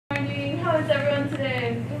is everyone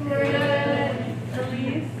today? Good.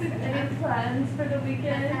 Elise, any plans for the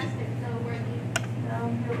weekend? Fantastic. No working.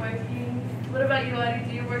 No, you're working. What about you, Adi?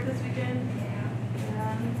 Do you work this weekend?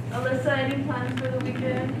 Yeah. Alyssa, any plans for the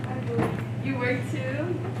weekend? I do. You work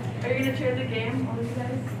too? Are you going to cheer the game, all of you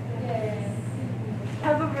guys? Yes. I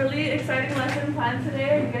have a really exciting lesson planned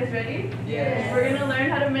today. Are you guys ready? Yes. We're going to learn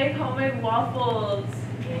how to make homemade waffles.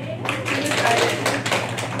 Who's excited?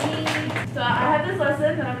 So I have this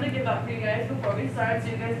lesson that I'm going to give out for you guys before we start so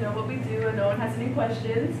you guys know what we do and no one has any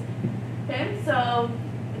questions. Okay, so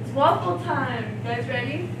it's waffle time. You guys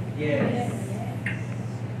ready? Yes.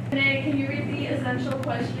 Renee, can you read the essential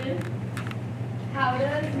question? How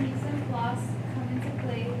does mise and place come into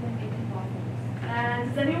play when making waffles? And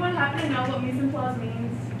does anyone happen to know what mise en place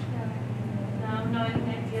means? No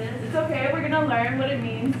ideas? It's okay, we're going to learn what it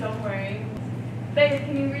means, don't worry. Faith,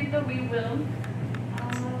 can you read the we will?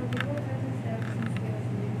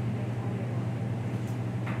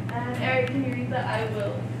 And Eric, can you read the I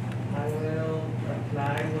will? I will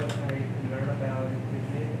apply what I learned about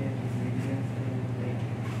equipment and ingredients to make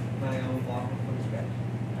my own waffle from scratch.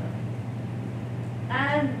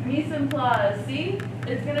 And mise en place, see?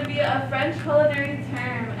 It's going to be a French culinary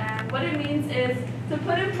term, and what it means is to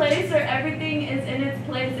put in place where everything is in its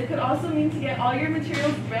place. It could also mean to get all your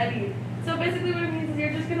materials ready. So basically what it means is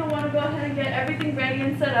you're just going to want to go ahead and get everything ready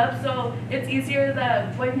and set up so it's easier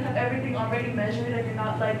that when you have everything already measured and you're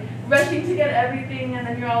not like rushing to get everything and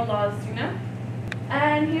then you're all lost, you know?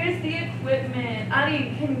 And here's the equipment.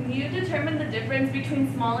 Ari, can you determine the difference between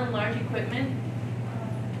small and large equipment?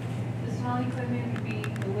 The small equipment would be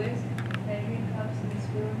the whisk, measuring cups and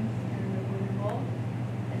spoons, and the wooden bowl.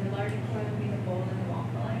 And the large equipment would be the bowl and the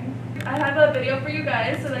waffle iron. I have a video for you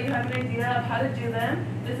guys so that you have an idea of how to do them.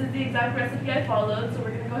 This is the exact recipe I followed, so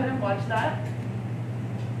we're going to go ahead and watch that.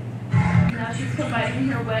 Now she's combining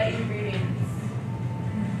her wet ingredients.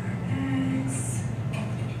 Eggs.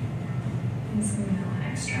 And some vanilla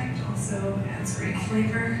extract also adds great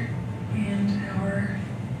flavor. And our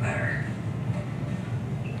butter.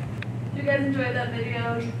 Did you guys enjoy that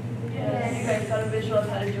video? Yes. You guys got a visual of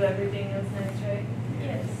how to do everything. It was nice, right?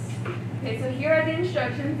 Yes. Okay, so here are the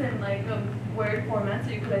instructions in like a word format,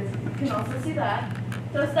 so you guys can also see that.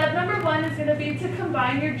 So step number 1 is going to be to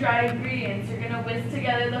combine your dry ingredients. You're going to whisk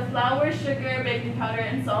together the flour, sugar, baking powder,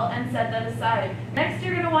 and salt and set that aside. Next,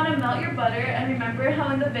 you're going to want to melt your butter, and remember how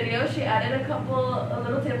in the video she added a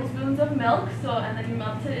little tablespoons of milk, and then you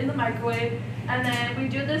melt it in the microwave, and then we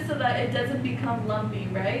do this so that it doesn't become lumpy,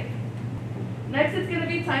 right? Next, it's going to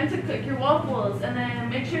be time to cook your waffles, and then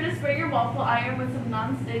make sure to spray your waffle iron with some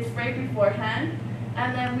non-stick spray beforehand.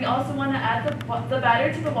 And then we also want to add the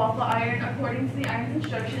batter to the waffle iron according to the iron's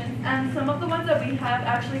instructions. And some of the ones that we have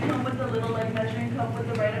actually come with a little like measuring cup with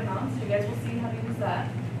the right amount, so you guys will see how to use that.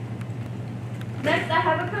 Next, I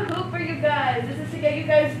have a Kahoot for you guys. This is to get you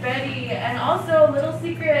guys ready. And also, a little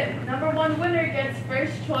secret, #1 winner gets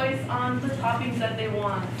first choice on the toppings that they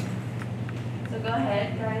want. So go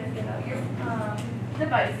ahead, guys, get out your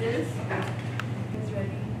devices. Who's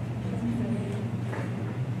ready?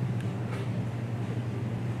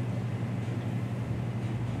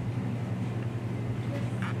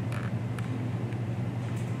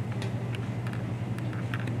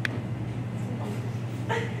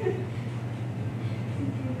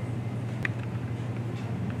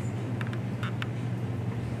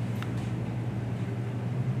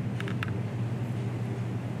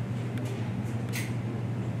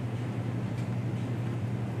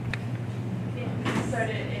 Start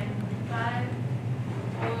it in 5,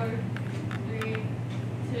 4, 3,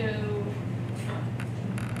 2.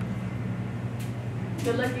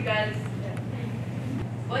 Good luck, you guys.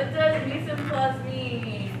 What does mise en place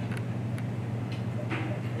mean?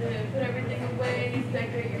 Put everything away,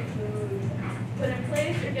 decorate your food. Put in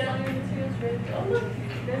place or get all your materials ready. Oh look, you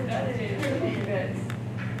guys got it. Look at you guys.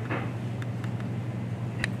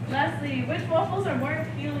 Lastly, which waffles are more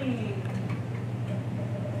appealing?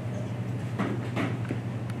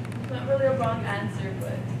 Not really a wrong answer,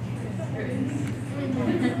 but there is.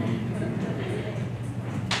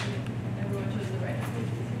 Everyone chose the right answer.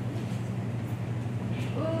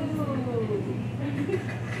 Ooh.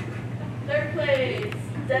 Third place,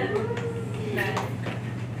 Dennis. Nice.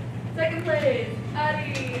 Second place,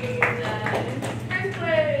 Adi. Nice. First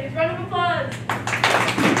place, round of applause.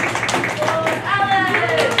 For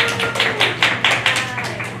Alex.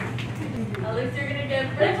 Nice. Alex, you're gonna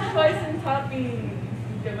get French choice and toppings.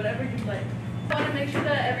 Get whatever you'd like. I want to make sure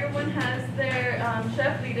that everyone has their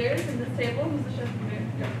chef leaders in this table. Who's the chef leader?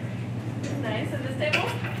 Yeah. Nice. In this table?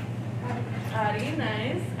 Adi,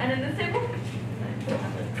 nice. And in this table?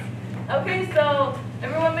 Nice. Okay, so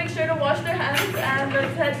everyone make sure to wash their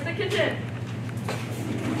let's head to the kitchen.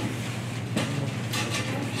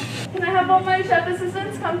 Can I have all my chef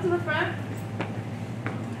assistants come to the front?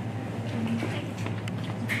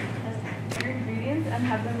 Your ingredients and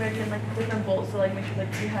have them ready in like different bowls. So like make sure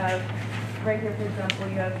like you have right here, for example,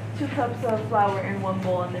 you have 2 cups of flour in one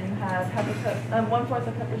bowl, and then you have half a cup, 1/4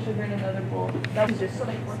 a cup of sugar in another bowl. That's just so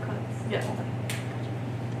like 4 cups. Yeah.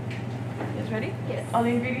 You guys ready? Yes. All the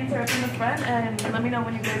ingredients are up in the front, and let me know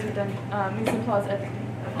when you guys are done. Mise en place everything.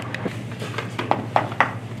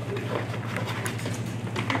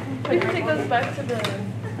 You can take those back to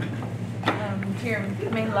your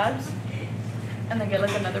main labs, and then get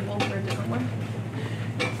like another bowl for a different one.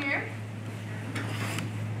 Here.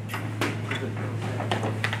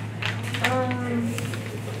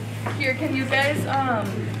 Here, can you guys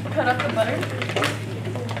cut up the butter?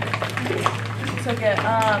 So get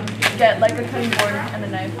like a cutting board and a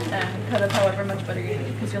knife and cut up however much butter you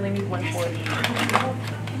need, because you only need 1/4.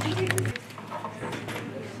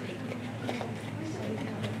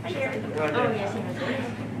 Oh, yes.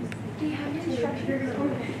 Do you have instructions?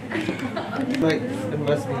 Like, it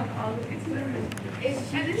must be.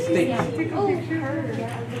 Steak. Oh,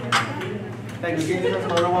 Like, we can use a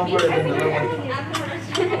smaller one for another one.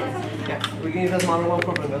 Yeah, we can use a smaller one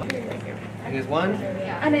for another. Here's one.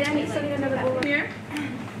 And then I need something another bowl here.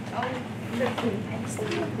 I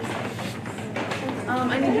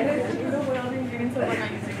need you guys to know what all the ingredients that we're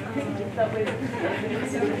not using. That way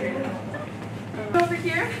over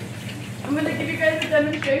here, I'm going to give you guys a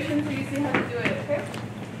demonstration so you see how to do it, okay?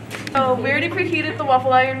 So we already preheated the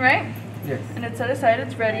waffle iron, right? Yes. And it's set aside,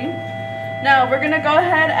 it's ready. Now we're going to go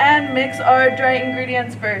ahead and mix our dry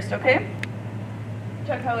ingredients first, okay?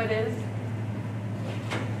 Check how it is.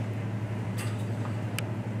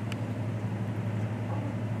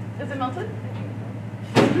 Is it melted?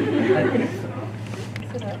 Mix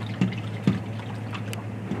it up.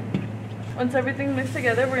 Once everything's mixed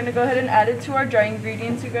together, we're going to go ahead and add it to our dry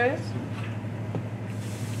ingredients, you guys.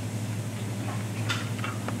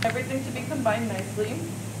 Everything to be combined nicely.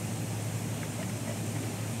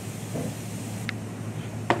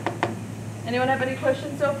 Anyone have any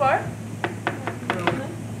questions so far? No.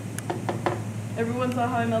 Everyone saw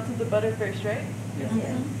how I melted the butter first, right? Yes.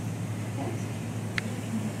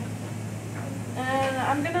 And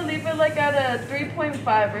I'm going to leave it like at a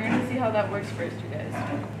 3.5. We're going to see how that works first, you guys.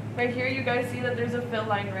 Right here, you guys see that there's a fill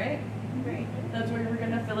line, right? Right. That's where we're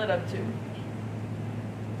going to fill it up to.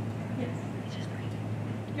 Yes.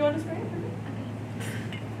 You want to spray it for me?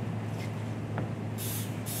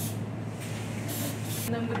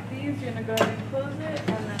 And then with these, you're going to go ahead and close it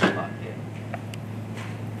and then lock it.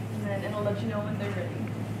 And then it'll let you know when they're ready.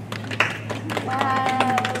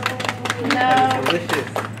 Wow. Now, Delicious.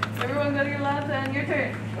 everyone go to your labs and your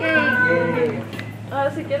turn. Yay.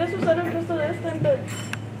 Si quieres usar el resto de este, but...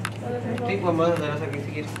 Sí, vamos a hacerlas aquí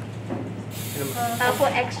si quieres. I'll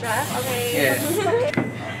put extra. Okay. Yeah.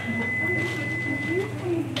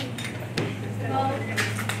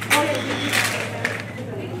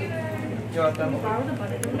 Yo también.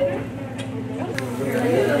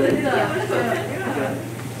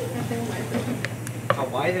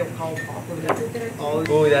 Why they call popular?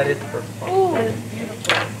 Oh, that is perfect. Oh, that is beautiful.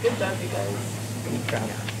 Good job, you guys. Good job.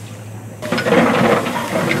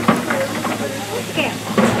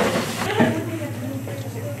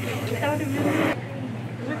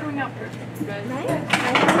 They're coming out perfect, you guys.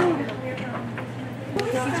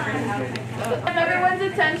 Have everyone's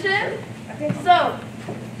attention. So,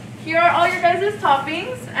 here are all your guys'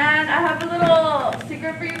 toppings, and I have a little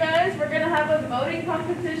secret for you guys. We're gonna have a voting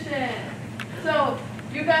competition. So,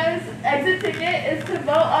 you guys' exit ticket is to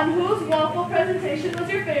vote on whose waffle presentation was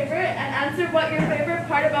your favorite and answer what your favorite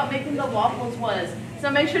part about making the waffles was. So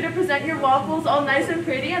make sure to present your waffles all nice and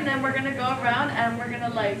pretty, and then we're gonna go around and we're gonna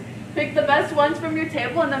like pick the best ones from your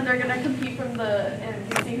table, and then they're gonna compete from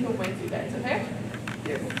and see who wins, you guys, okay?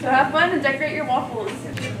 Yes. So have fun and decorate your waffles.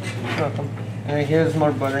 Welcome. And here's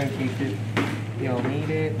more butter in case you don't need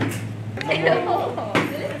it.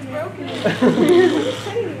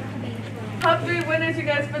 Top 3 winners, you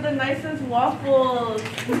guys, for the nicest waffles.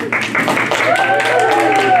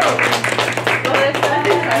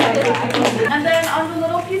 And then on the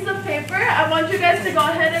little piece of paper, I want you guys to go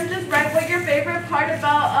ahead and just write what your favorite part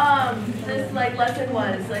about this like lesson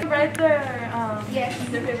was. Like write their Yes.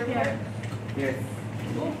 their favorite part. Yes.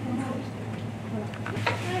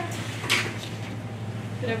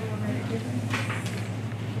 Did everyone write it?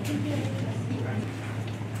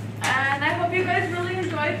 And I hope you guys really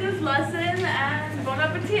enjoyed this lesson, and bon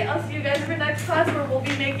appetit. I'll see you guys for next class where we'll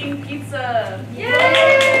be making pizza. Yay!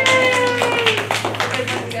 Okay,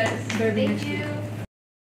 bye, you guys. Thank you.